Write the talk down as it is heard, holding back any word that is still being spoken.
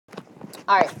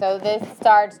All right, so this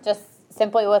starts just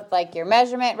simply with like your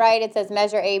measurement, right? It says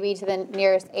measure AB to the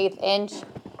nearest eighth inch.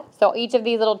 So each of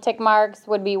these little tick marks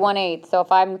would be 1/8. So if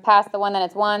I'm past the 1, then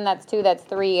it's 1, that's 2, that's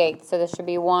 3/8. So this should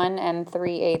be 1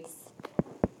 3/8.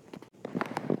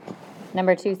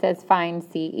 Number 2 says find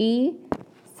CE.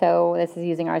 So this is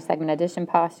using our segment addition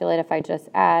postulate. If I just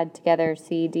add together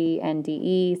CD and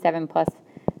DE, 7 plus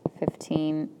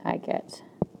 15, I get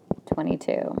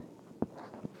 22.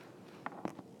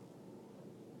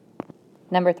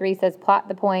 Number 3 says plot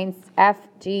the points F,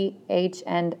 G, H,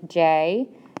 and J.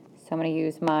 So I'm going to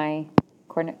use my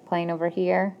coordinate plane over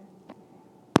here.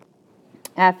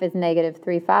 F is negative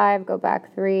 3, 5. Go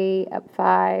back 3, up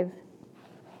 5.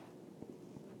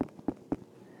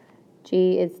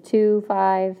 G is 2,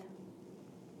 5.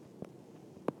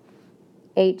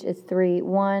 H is 3,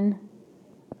 1.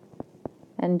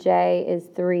 And J is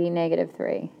 3, negative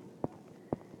 3.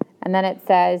 And then it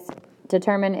says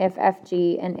determine if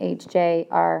FG and HJ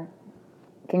are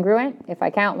congruent. If I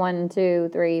count 1, 2,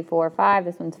 3, 4, 5,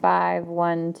 this one's 5.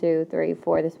 1, 2, 3,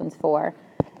 4, this one's 4.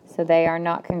 So they are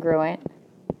not congruent.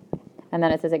 And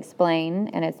then it says explain,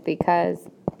 and it's because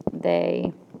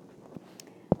they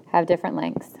have different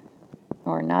lengths,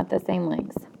 or not the same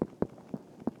lengths.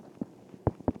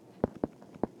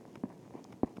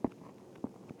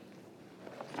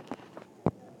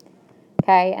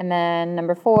 Okay, and then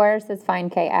number 4 says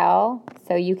find KL.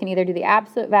 So you can either do the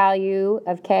absolute value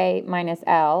of K minus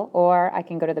L, or I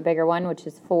can go to the bigger one, which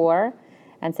is 4,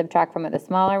 and subtract from it the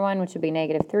smaller one, which would be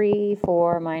negative 3,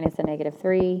 4 minus a negative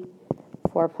 3,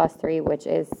 4 plus 3, which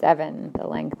is 7, the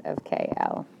length of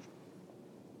KL.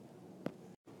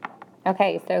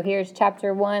 Okay, so here's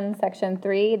chapter 1, section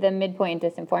 3, the midpoint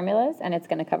distance formulas, and it's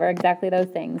going to cover exactly those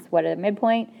things. What is a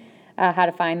midpoint? How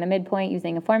to find the midpoint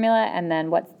using a formula, and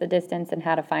then what's the distance and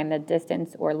how to find the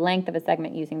distance or length of a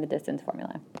segment using the distance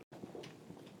formula.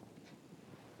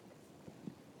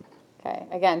 Okay,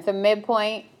 again, so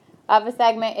midpoint of a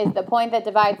segment is the point that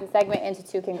divides the segment into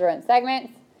two congruent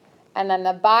segments. And then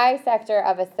the bisector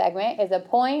of a segment is a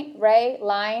point, ray,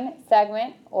 line,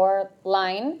 segment, or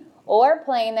line, or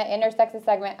plane that intersects a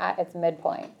segment at its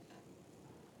midpoint.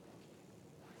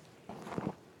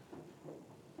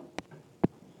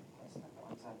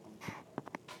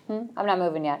 I'm not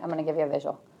moving yet. I'm going to give you a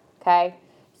visual. Okay?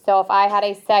 So if I had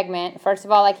a segment, first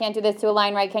of all, I can't do this to a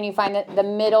line, right? Can you find the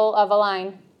middle of a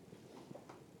line?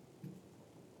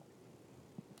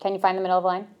 Can you find the middle of a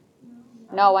line?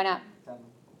 No, why not?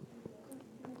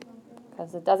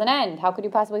 Because it doesn't end. How could you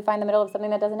possibly find the middle of something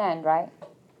that doesn't end, right?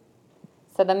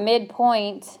 So the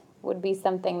midpoint would be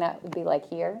something that would be like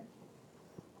here.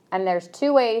 And there's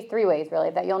 2 ways, 3 ways really,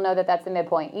 that you'll know that that's the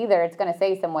midpoint. Either it's going to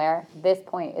say somewhere, this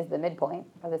point is the midpoint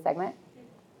of the segment.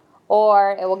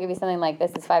 Or it will give you something like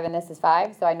this is 5 and this is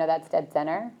 5, so I know that's dead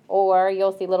center. Or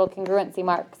you'll see little congruency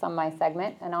marks on my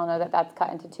segment, and I'll know that that's cut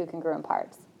into 2 congruent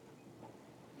parts.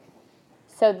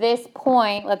 So this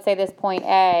point, let's say this point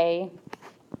A,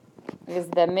 is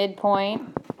the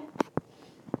midpoint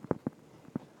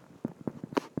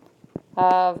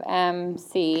of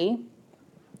MC,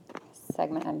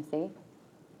 segment MC.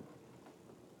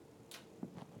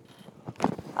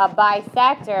 A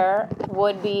bisector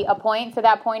would be a point, so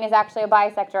that point is actually a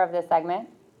bisector of this segment.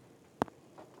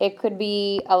 It could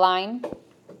be a line,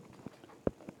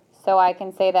 so I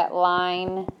can say that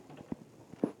line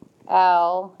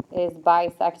L is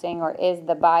bisecting, or is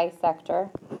the bisector,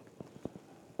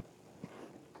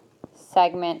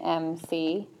 segment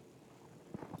MC.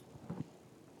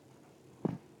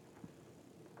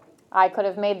 I could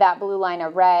have made that blue line a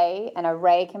ray, and a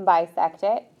ray can bisect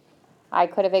it. I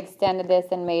could have extended this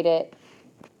and made it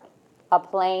a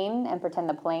plane and pretend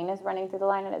the plane is running through the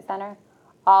line at its center.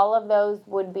 All of those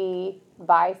would be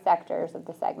bisectors of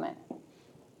the segment.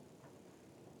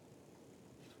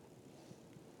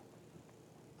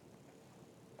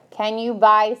 Can you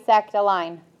bisect a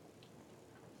line?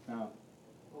 No.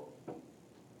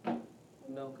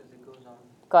 No, because it goes on.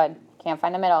 Good. Can't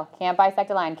find the middle. Can't bisect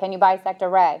a line. Can you bisect a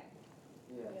ray?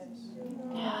 Yes.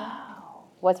 No.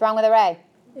 What's wrong with a ray?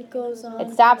 It goes on.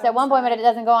 It stops at one point, but it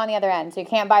doesn't go on the other end. So you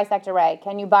can't bisect a ray.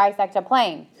 Can you bisect a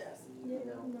plane? Yes.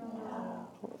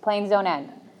 No. Planes don't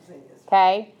end.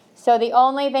 Okay? So the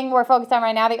only thing we're focused on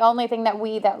right now, the only thing that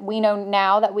we know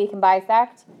now that we can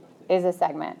bisect is a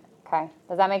segment. Okay?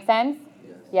 Does that make sense?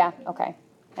 Yes. Yeah? Okay.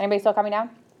 Anybody still coming down?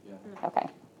 Yeah. Okay.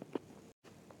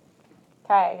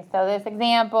 Okay, so this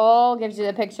example gives you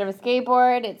the picture of a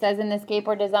skateboard. It says in the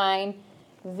skateboard design,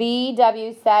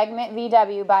 VW segment,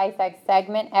 VW bisects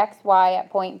segment XY at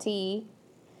point T,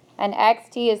 and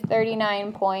XT is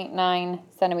 39.9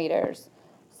 centimeters.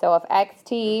 So if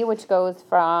XT, which goes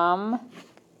from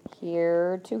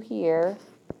here to here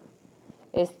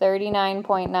is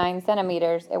 39.9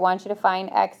 centimeters. It wants you to find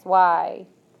xy.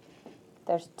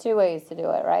 There's two ways to do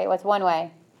it, right? What's one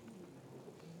way?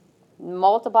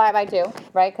 Multiply it by 2,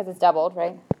 right? Because it's doubled,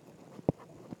 right?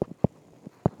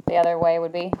 The other way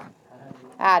would be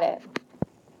add it.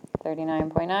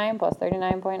 39.9 plus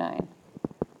 39.9.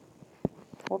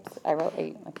 Whoops, I wrote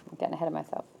 8. I'm getting ahead of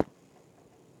myself.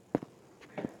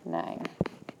 9.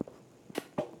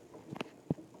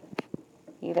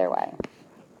 Either way.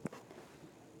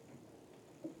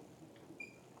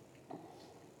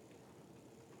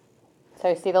 So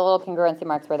you see the little congruency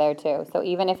marks were there too. So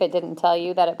even if it didn't tell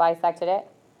you that it bisected it,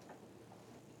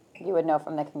 you would know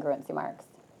from the congruency marks.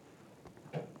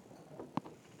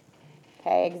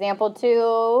 Okay, example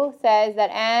 2 says that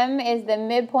M is the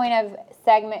midpoint of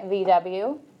segment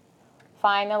VW.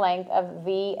 Find the length of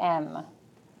VM.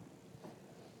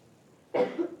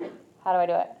 How do I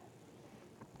do it?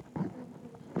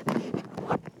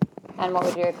 And what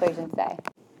would your equation say?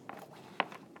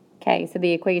 Okay, so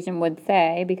the equation would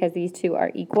say, because these two are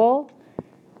equal,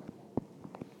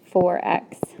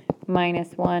 4x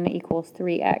minus 1 equals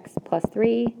 3x plus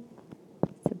 3.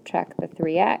 Subtract the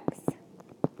 3x.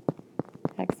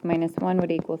 X minus 1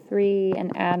 would equal 3,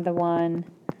 and add the 1,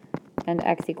 and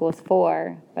x equals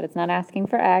 4. But it's not asking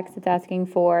for x, it's asking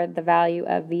for the value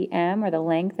of Vm, or the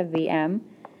length of Vm.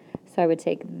 So I would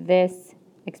take this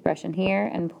expression here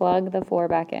and plug the 4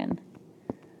 back in.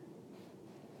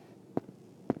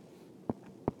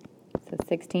 So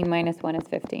 16 minus 1 is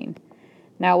 15.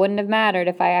 Now it wouldn't have mattered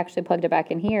if I actually plugged it back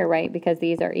in here, right? Because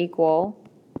these are equal.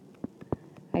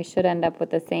 I should end up with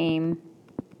the same,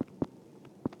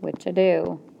 which I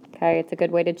do. Okay, it's a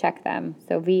good way to check them.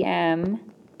 So Vm,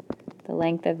 the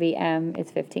length of Vm is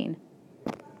 15.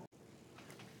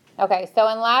 Okay, so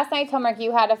in last night's homework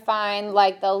you had to find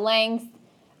like the length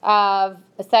of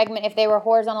a segment if they were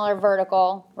horizontal or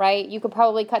vertical, right? You could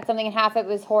probably cut something in half if it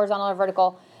was horizontal or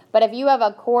vertical. But if you have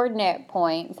a coordinate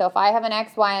point, so if I have an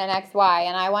xy and an xy,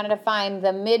 and I wanted to find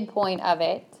the midpoint of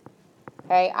it,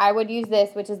 okay, I would use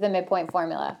this, which is the midpoint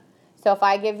formula. So if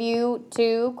I give you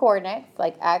two coordinates,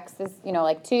 like x is,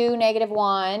 like 2,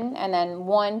 -1, and then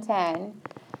 1, 10,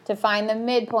 to find the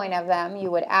midpoint of them,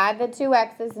 you would add the two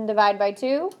x's and divide by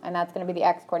 2, and that's going to be the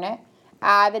x coordinate.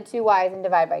 Add the two y's and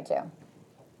divide by 2.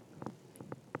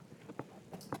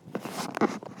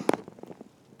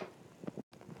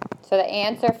 So the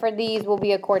answer for these will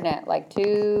be a coordinate, like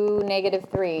 2,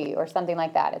 -3, or something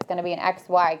like that. It's going to be an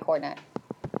xy coordinate.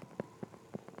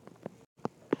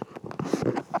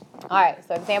 All right,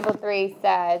 so example 3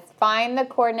 says, find the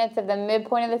coordinates of the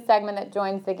midpoint of the segment that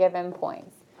joins the given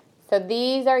points. So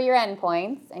these are your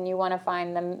endpoints, and you want to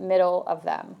find the middle of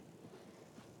them.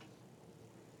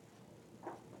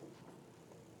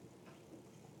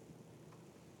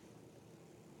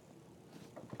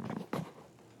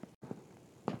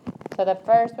 So the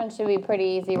first one should be pretty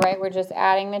easy, right? We're just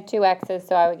adding the two x's,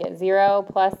 so I would get 0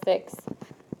 plus 6,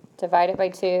 divide it by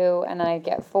 2, and then I'd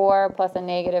get 4 plus a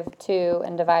 -2,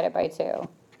 and divide it by 2. So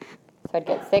I'd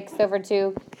get 6 over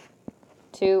 2,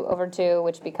 2 over 2,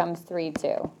 which becomes 3,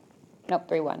 2. Nope,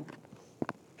 3, 1.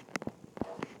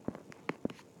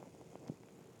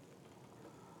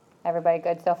 Everybody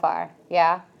good so far?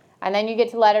 Yeah? And then you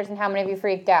get to letters, and how many of you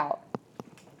freaked out?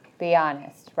 Be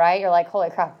honest, right? You're like,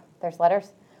 holy crap, there's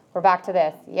letters? We're back to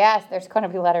this. Yes, there's going to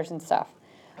be letters and stuff.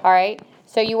 All right?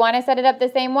 So you want to set it up the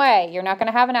same way. You're not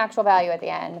going to have an actual value at the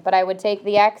end, but I would take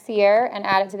the x here and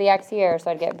add it to the x here.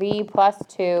 So I'd get b plus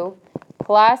 2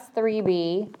 plus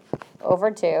 3b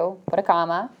over 2, put a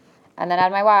comma, and then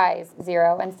add my y's,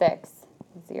 0 and 6.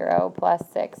 0 plus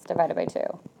 6 divided by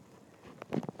 2.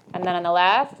 And then on the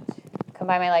left,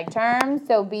 combine my like terms.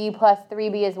 So b plus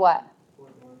 3b is what?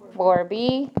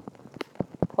 4b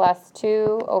plus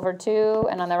 2 over 2,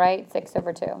 and on the right, 6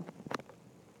 over 2.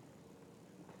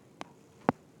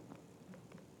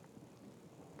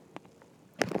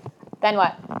 Then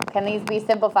what? Can these be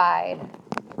simplified?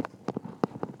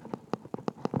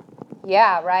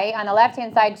 Yeah, right? On the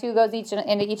left-hand side, 2 goes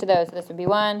into each of those. So this would be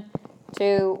 1,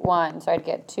 2, 1. So I'd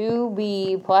get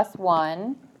 2b plus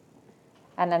 1,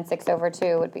 and then 6 over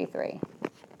 2 would be 3.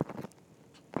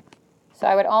 So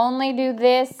I would only do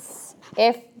this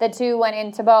if the 2 went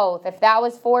into both. If that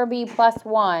was 4b plus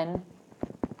 1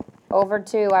 over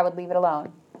 2, I would leave it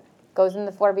alone. It goes in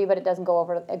the 4b, but it doesn't go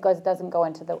over. Doesn't go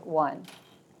into the 1.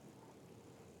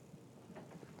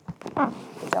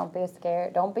 So don't be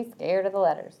scared. Don't be scared of the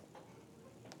letters.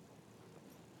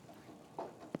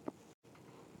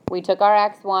 We took our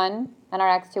x1 and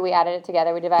our x2. We added it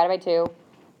together. We divided by 2,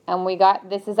 and we got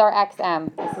this is our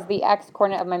xm. This is the x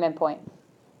coordinate of my midpoint.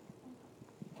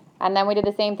 And then we did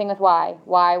the same thing with y.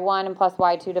 y1 plus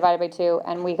y2 divided by 2,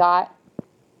 and we got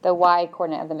the y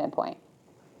coordinate of the midpoint.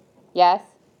 Yes?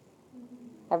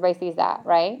 Everybody sees that,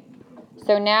 right?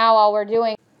 So now all we're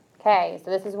doing, okay, so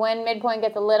this is when midpoint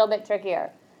gets a little bit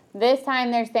trickier. This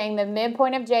time they're saying the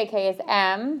midpoint of JK is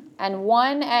M, and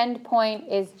one endpoint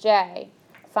is J.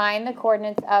 Find the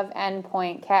coordinates of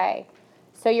endpoint K.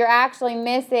 So you're actually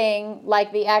missing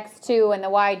like the x2 and the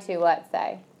y2, let's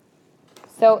say.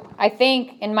 So I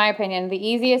think, in my opinion, the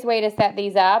easiest way to set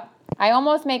these up, I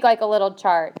almost make like a little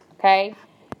chart, okay?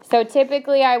 So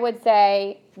typically I would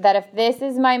say that if this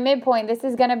is my midpoint, this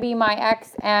is going to be my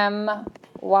xm,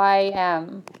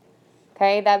 ym.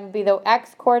 Okay, that would be the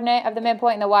x coordinate of the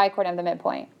midpoint and the y coordinate of the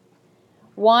midpoint.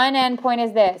 One endpoint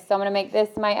is this, so I'm going to make this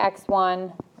my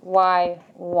x1,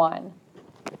 y1.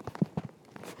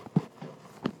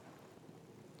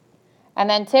 And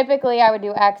then typically I would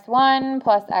do x1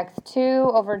 plus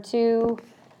x2 over 2,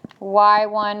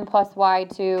 y1 plus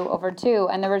y2 over 2.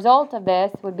 And the result of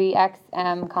this would be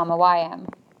xm comma ym.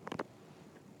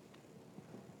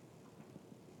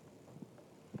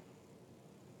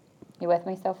 You with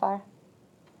me so far?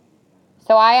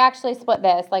 So I actually split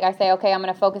this. Like I say, okay, I'm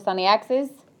going to focus on the x's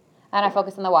and I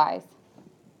focus on the y's.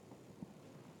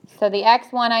 So the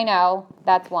x1 I know,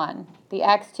 that's 1. The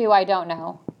x2 I don't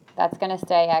know. That's going to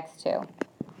stay x2.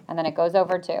 And then it goes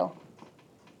over 2.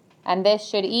 And this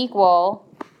should equal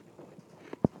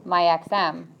my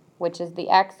xm, which is the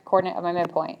x coordinate of my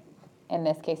midpoint. In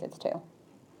this case, it's 2.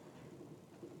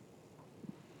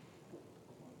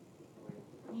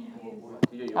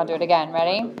 I'll do it again.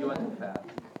 Ready?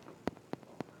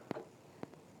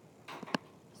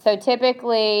 So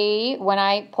typically, when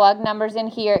I plug numbers in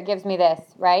here, it gives me this,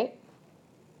 right?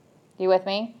 You with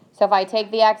me? So if I take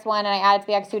the x1 and I add it to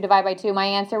the x2 divided by 2, my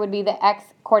answer would be the x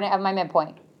coordinate of my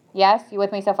midpoint. Yes? You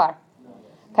with me so far?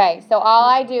 Okay, so all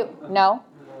I do... No?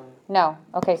 No.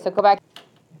 Okay, so go back.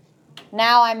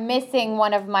 Now I'm missing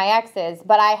one of my x's,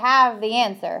 but I have the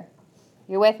answer.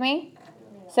 You with me?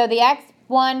 So the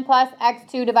x1 plus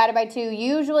x2 divided by 2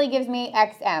 usually gives me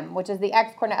xm, which is the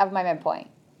x coordinate of my midpoint.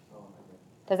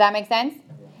 Does that make sense?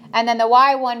 And then the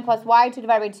y1 plus y2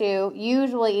 divided by 2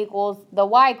 usually equals the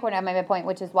y coordinate of my midpoint,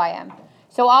 which is ym.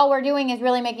 So all we're doing is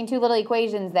really making two little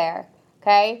equations there.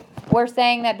 Okay? We're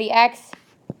saying that the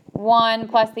x1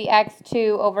 plus the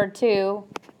x2 over 2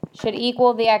 should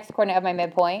equal the x coordinate of my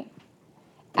midpoint.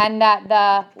 And that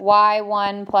the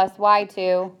y1 plus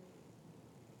y2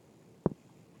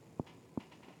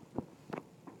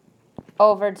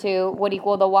 over 2 would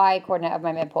equal the y coordinate of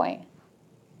my midpoint.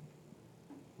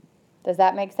 Does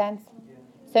that make sense? Yeah.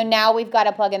 So now we've got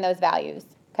to plug in those values,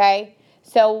 okay?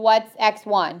 So what's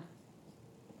x1?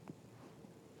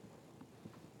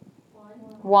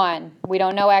 1. We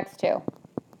don't know x2.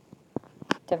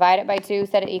 Divide it by 2,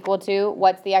 set it equal to,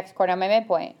 what's the x coordinate of my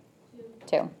midpoint?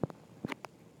 2.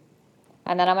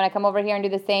 And then I'm going to come over here and do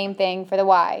the same thing for the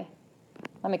y.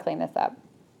 Let me clean this up.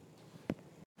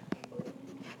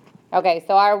 Okay,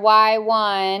 so our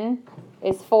y1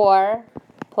 is 4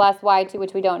 plus y2,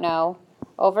 which we don't know,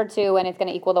 over 2, and it's going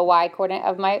to equal the y coordinate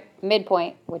of my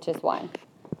midpoint, which is 1.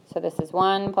 So this is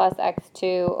 1 plus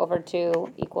x2 over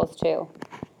 2 equals 2.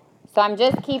 So I'm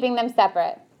just keeping them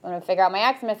separate. I'm going to figure out my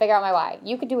x, I'm going to figure out my y.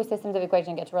 You could do a systems of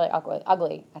equation, it gets really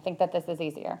ugly. I think that this is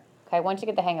easier, okay, once you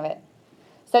get the hang of it.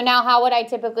 So now how would I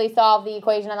typically solve the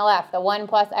equation on the left? The 1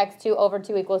 plus x2 over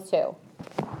 2 equals 2.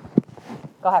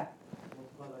 Go ahead.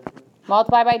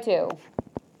 Multiply by 2.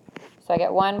 So I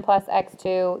get 1 plus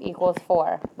x2 equals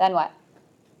 4. Then what?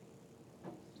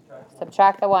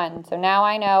 Subtract the 1. So now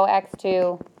I know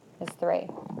x2 is 3.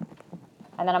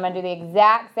 And then I'm going to do the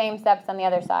exact same steps on the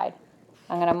other side.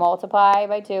 I'm going to multiply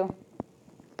by 2.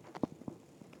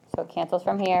 So it cancels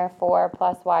from here. 4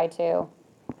 plus y2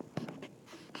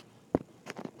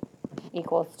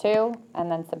 equals 2. And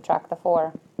then subtract the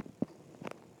 4.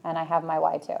 And I have my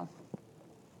y2.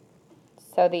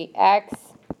 So the x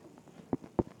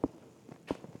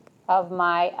of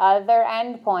my other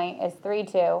endpoint is 3,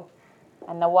 2.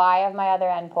 And the y of my other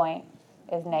endpoint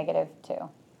is negative 2.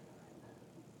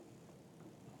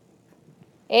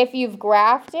 If you've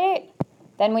graphed it,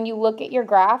 then when you look at your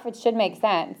graph, it should make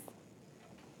sense.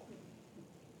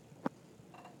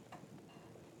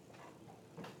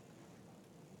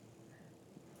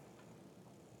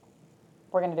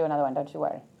 We're going to do another one, don't you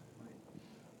worry.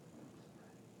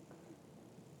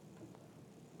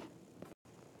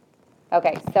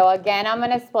 Okay, so again, I'm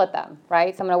going to split them,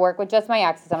 right? So I'm going to work with just my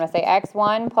x's. I'm going to say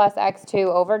x1 plus x2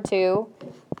 over 2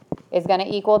 is going to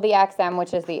equal the xm,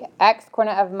 which is the x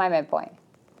coordinate of my midpoint.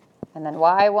 And then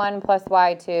y1 plus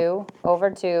y2 over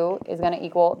 2 is going to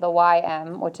equal the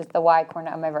ym, which is the y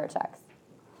coordinate of my vertex.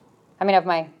 Of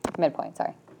my midpoint,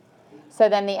 sorry. So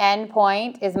then the end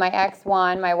point is my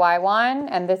x1, my y1,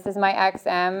 and this is my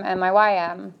xm and my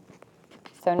ym.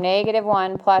 So negative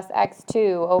 1 plus x2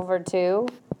 over 2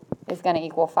 is going to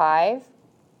equal 5.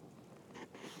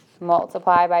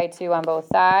 Multiply by 2 on both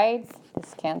sides.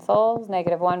 This cancels.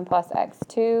 Negative 1 plus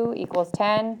x2 equals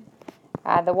 10.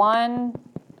 Add the 1,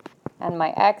 and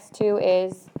my x2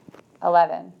 is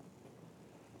 11.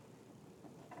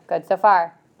 Good so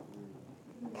far?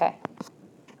 Okay.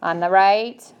 On the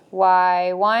right,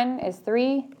 y1 is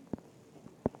 3,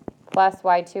 plus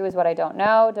y2 is what I don't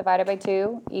know, divided by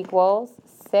 2 equals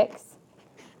 6.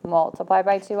 Multiply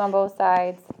by 2 on both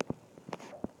sides.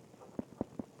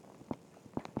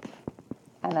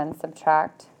 And then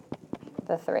subtract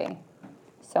the 3.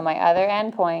 So my other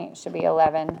endpoint should be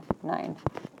 11, 9.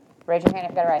 Raise your hand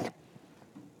if you got it right.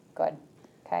 Good.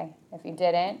 Okay. If you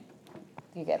didn't,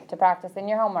 you get to practice in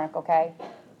your homework, okay?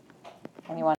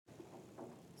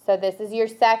 So this is your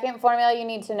second formula you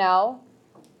need to know.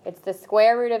 It's the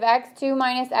square root of x2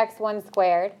 minus x1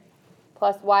 squared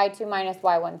plus y2 minus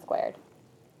y1 squared.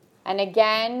 And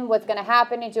again, what's going to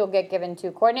happen is you'll get given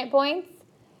 2 coordinate points.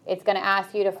 It's going to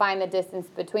ask you to find the distance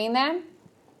between them.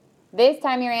 This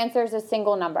time your answer is a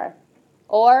single number,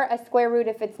 or a square root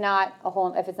if it's not a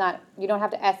whole. If it's not, you don't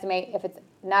have to estimate. If it's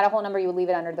not a whole number, you will leave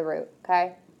it under the root.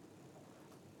 Okay.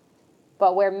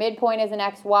 But where midpoint is an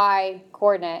xy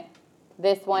coordinate,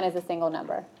 this one is a single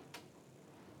number.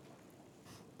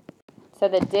 So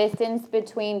the distance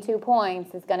between 2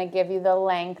 points is going to give you the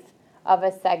length of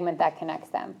a segment that connects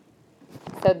them.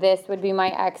 So this would be my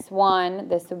x1,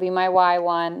 this would be my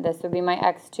y1, this would be my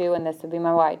x2, and this would be my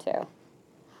y2.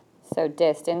 So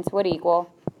distance would equal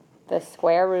the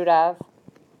square root of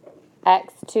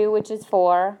x2, which is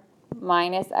 4,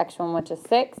 minus x1, which is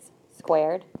 6,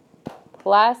 squared,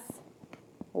 plus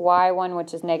y1,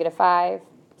 which is negative 5,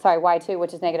 sorry, y2,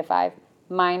 which is negative 5,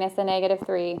 minus a negative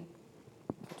 3,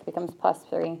 which becomes plus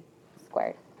 3,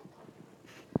 squared.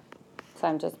 So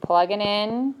I'm just plugging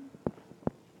in,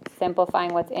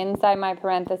 simplifying what's inside my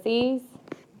parentheses,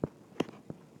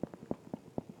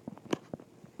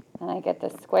 and I get the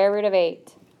square root of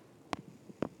 8.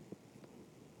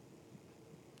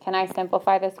 Can I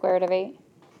simplify the square root of 8?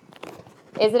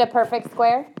 Is it a perfect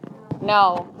square?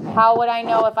 No. How would I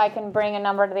know if I can bring a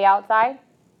number to the outside?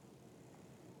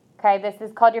 Okay, this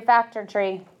is called your factor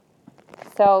tree.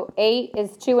 So 8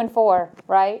 is 2 and 4,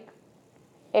 right?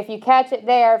 If you catch it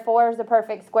there, 4 is a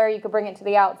perfect square. You could bring it to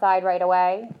the outside right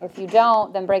away. If you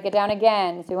don't, then break it down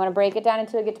again. So you want to break it down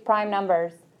until you get to prime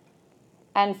numbers.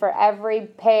 And for every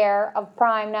pair of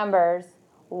prime numbers,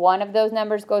 one of those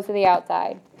numbers goes to the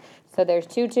outside. So there's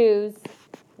 2 2's,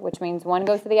 which means one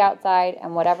goes to the outside,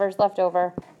 and whatever's left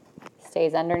over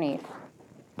stays underneath.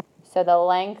 So the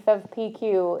length of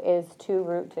PQ is 2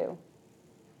 root 2.